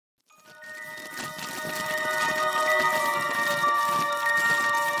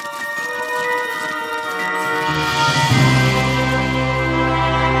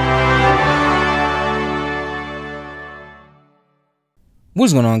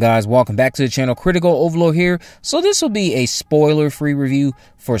What's going on, guys? Welcome back to the channel. Critical Overlord here. So this will be a spoiler-free review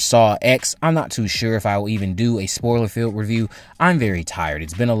for Saw X. I'm not too sure if I will even do a spoiler-filled review. I'm very tired.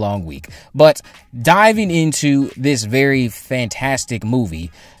 It's been a long week. But diving into this very fantastic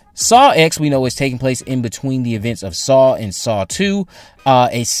movie, Saw X, we know, is taking place in between the events of Saw and Saw 2.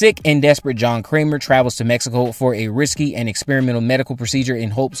 A sick and desperate John Kramer travels to Mexico for a risky and experimental medical procedure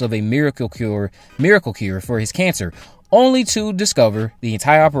in hopes of a miracle cure for his cancer, only to discover the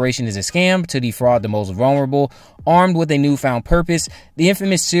entire operation is a scam to defraud the most vulnerable. Armed with a newfound purpose, the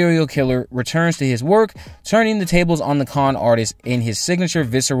infamous serial killer returns to his work, turning the tables on the con artist in his signature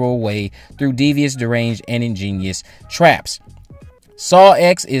visceral way through devious, deranged, and ingenious traps. Saw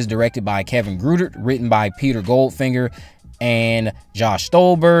X is directed by Kevin Grutert, written by Peter Goldfinger and Josh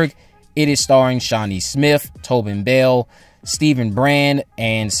Stolberg. It is starring Shawnee Smith, Tobin Bell, Stephen Brand,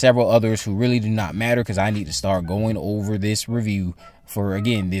 and several others who really do not matter because I need to start going over this review for,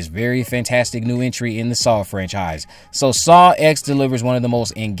 again, this very fantastic new entry in the Saw franchise. So Saw X delivers one of the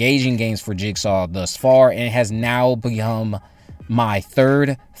most engaging games for Jigsaw thus far, and it has now become my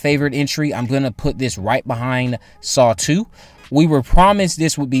third favorite entry. I'm going to put this right behind Saw 2. We were promised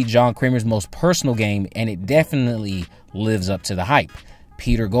this would be John Kramer's most personal game, and it definitely lives up to the hype.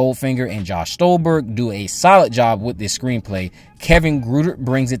 Peter Goldfinger and Josh Stolberg do a solid job with this screenplay. Kevin Grutert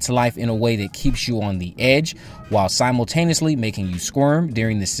brings it to life in a way that keeps you on the edge, while simultaneously making you squirm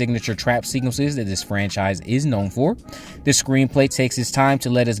during the signature trap sequences that this franchise is known for. The screenplay takes its time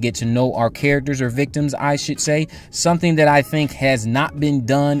to let us get to know our characters, or victims, I should say, something that I think has not been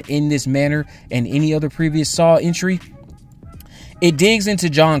done in this manner in any other previous Saw entry. It digs into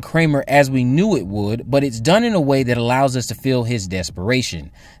John Kramer as we knew it would, but it's done in a way that allows us to feel his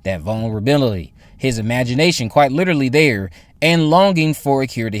desperation, that vulnerability, his imagination quite literally there, and longing for a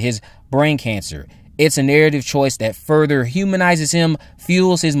cure to his brain cancer. It's a narrative choice that further humanizes him,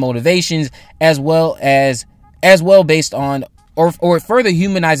 fuels his motivations, as well based on, or it further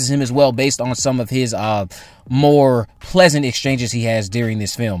humanizes him as well based on some of his more pleasant exchanges he has during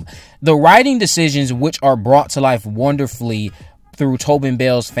this film. The writing decisions, which are brought to life wonderfully through Tobin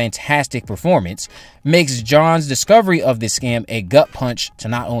Bell's fantastic performance, makes John's discovery of this scam a gut punch to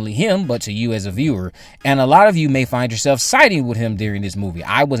not only him, but to you as a viewer. And a lot of you may find yourself siding with him during this movie.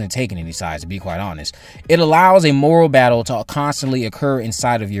 I wasn't taking any sides, to be quite honest. It allows a moral battle to constantly occur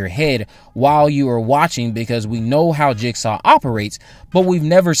inside of your head while you are watching, because we know how Jigsaw operates, but we've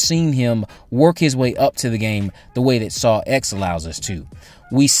never seen him work his way up to the game the way that Saw X allows us to.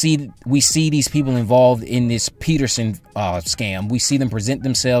 We see these people involved in this Peterson scam. We see them present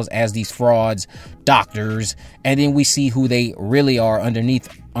themselves as these frauds, doctors, and then we see who they really are underneath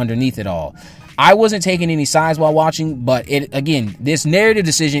it all. I wasn't taking any sides while watching, but again, this narrative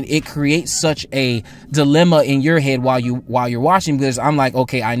decision, it creates such a dilemma in your head while you're watching, because I'm like,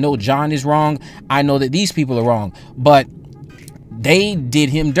 okay, I know John is wrong. I know that these people are wrong, but they did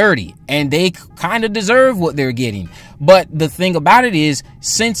him dirty, and they kind of deserve what they're getting. But the thing about it is,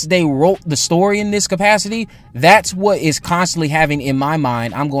 since they wrote the story in this capacity, that's what is constantly having in my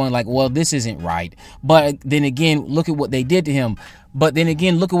mind. I'm going like, well, this isn't right. But then again, look at what they did to him. But then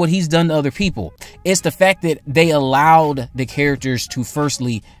again, look at what he's done to other people. It's the fact that they allowed the characters to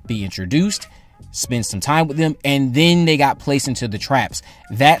firstly be introduced, spend some time with them, and then they got placed into the traps.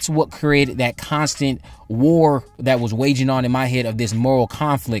 That's what created that constant war that was waging on in my head of this moral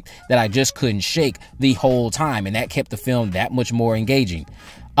conflict that I just couldn't shake the whole time, and that kept the film that much more engaging.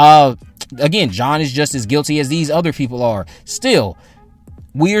 Again, John is just as guilty as these other people are. Still,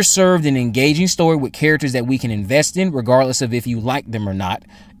 we are served an engaging story with characters that we can invest in, regardless of if you like them or not.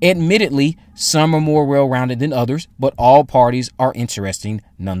 Admittedly, some are more well-rounded than others, but all parties are interesting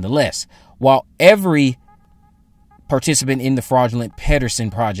nonetheless. While every participant in the fraudulent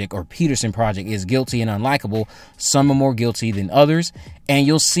Peterson project is guilty and unlikable, some are more guilty than others, and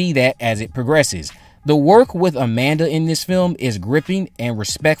you'll see that as it progresses. The work with Amanda in this film is gripping and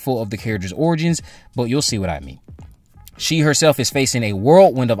respectful of the character's origins, but you'll see what I mean. She herself is facing a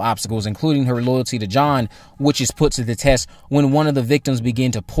whirlwind of obstacles, including her loyalty to John, which is put to the test when one of the victims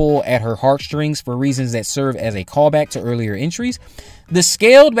begin to pull at her heartstrings for reasons that serve as a callback to earlier entries. The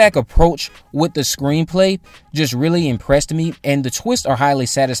scaled back approach with the screenplay just really impressed me, and the twists are highly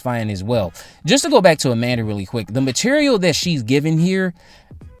satisfying as well. Just to go back to Amanda really quick, the material that she's given here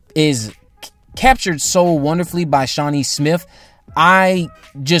is captured so wonderfully by Shawnee Smith. I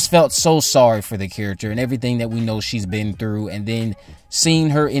just felt so sorry for the character and everything that we know she's been through, and then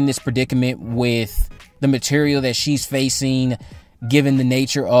seeing her in this predicament with the material that she's facing, given the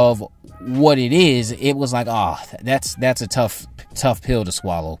nature of what it is, it was like, that's a tough pill to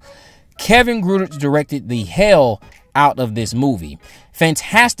swallow. Kevin Grutert directed the hell out of this movie.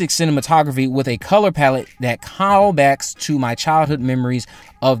 Fantastic cinematography with a color palette that callbacks to my childhood memories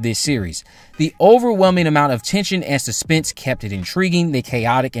of this series. The overwhelming amount of tension and suspense kept it intriguing. The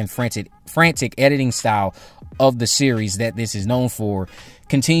chaotic and frantic editing style of the series that this is known for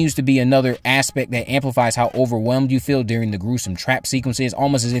continues to be another aspect that amplifies how overwhelmed you feel during the gruesome trap sequences,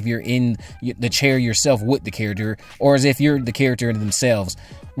 almost as if you're in the chair yourself with the character, or as if you're the character themselves.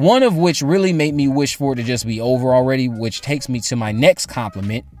 One of which really made me wish for it to just be over already, which takes me to my next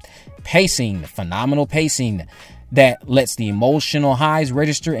compliment: pacing. Phenomenal pacing that lets the emotional highs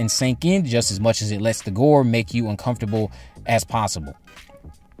register and sink in just as much as it lets the gore make you uncomfortable as possible.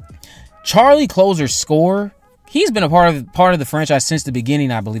 Charlie Closer's score, he's been a part of the franchise since the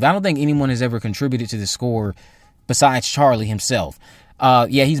beginning, I believe. I don't think anyone has ever contributed to the score besides Charlie himself.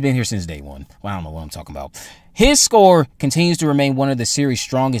 Yeah, he's been here since day one. Well, I don't know what I'm talking about. His score continues to remain one of the series'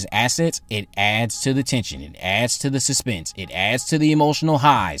 strongest assets. It adds to the tension. It adds to the suspense. It adds to the emotional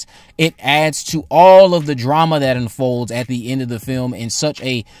highs. It adds to all of the drama that unfolds at the end of the film in such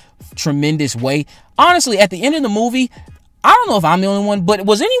a tremendous way. Honestly, at the end of the movie, I don't know if I'm the only one, but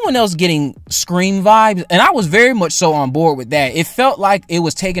was anyone else getting Scream vibes? And I was very much so on board with that. It felt like it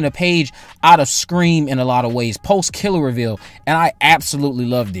was taking a page out of Scream in a lot of ways, post-killer reveal, and I absolutely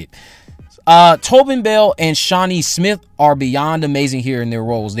loved it. Tobin Bell and Shawnee Smith are beyond amazing here in their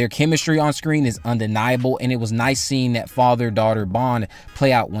roles. Their chemistry on screen is undeniable, and it was nice seeing that father-daughter bond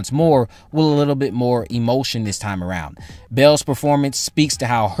play out once more with a little bit more emotion this time around. Bell's performance speaks to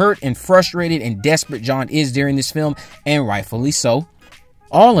how hurt and frustrated and desperate John is during this film, and rightfully so.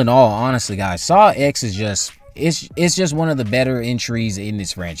 All in all, honestly, guys, Saw X is just... It's just one of the better entries in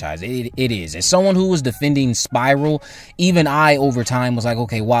this franchise. It is. As someone who was defending Spiral, even I over time was like,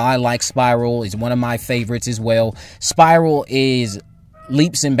 okay, while I like Spiral, it's one of my favorites as well, Spiral is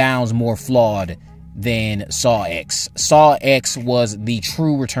leaps and bounds more flawed than Saw X. Saw X was the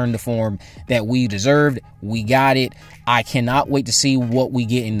true return to form that we deserved. We got it. I cannot wait to see what we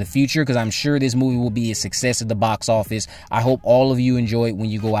get in the future, because I'm sure this movie will be a success at the box office. I hope all of you enjoy it when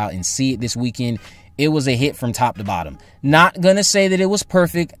you go out and see it this weekend. It was a hit from top to bottom. Not gonna say that it was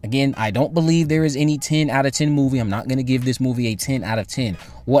perfect. Again, I don't believe there is any 10 out of 10 movie. I'm not gonna give this movie a 10 out of 10.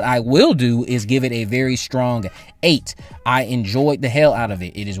 What I will do is give it a very strong 8. I enjoyed the hell out of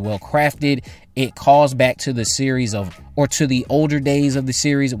it. It is well crafted. It calls back to the series or to the older days of the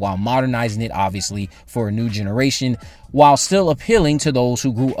series, while modernizing it, obviously, for a new generation, while still appealing to those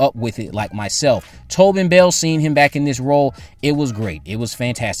who grew up with it like myself. Tobin Bell, seeing him back in this role, it was great. It was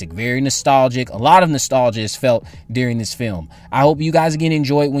fantastic. Very nostalgic. A lot of nostalgia is felt during this film. I hope you guys again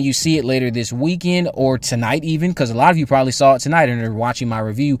enjoy it when you see it later this weekend, or tonight even, because a lot of you probably saw it tonight and are watching my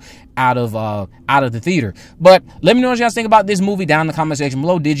review out of the theater. But let me know what you guys think about this movie down in the comment section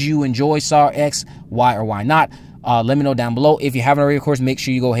below. Did you enjoy Saw X? Why or why not? Let me know down below. If you haven't already, of course, make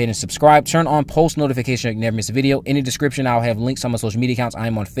sure you go ahead and subscribe. Turn on post notification so you can never miss a video. In the description, I'll have links on my social media accounts. I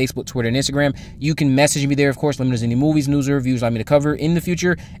am on Facebook, Twitter, and Instagram. You can message me there, of course. Let me know any movies, news, or reviews you'd like me to cover in the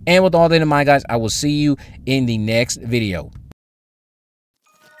future. And with all that in mind, guys, I will see you in the next video.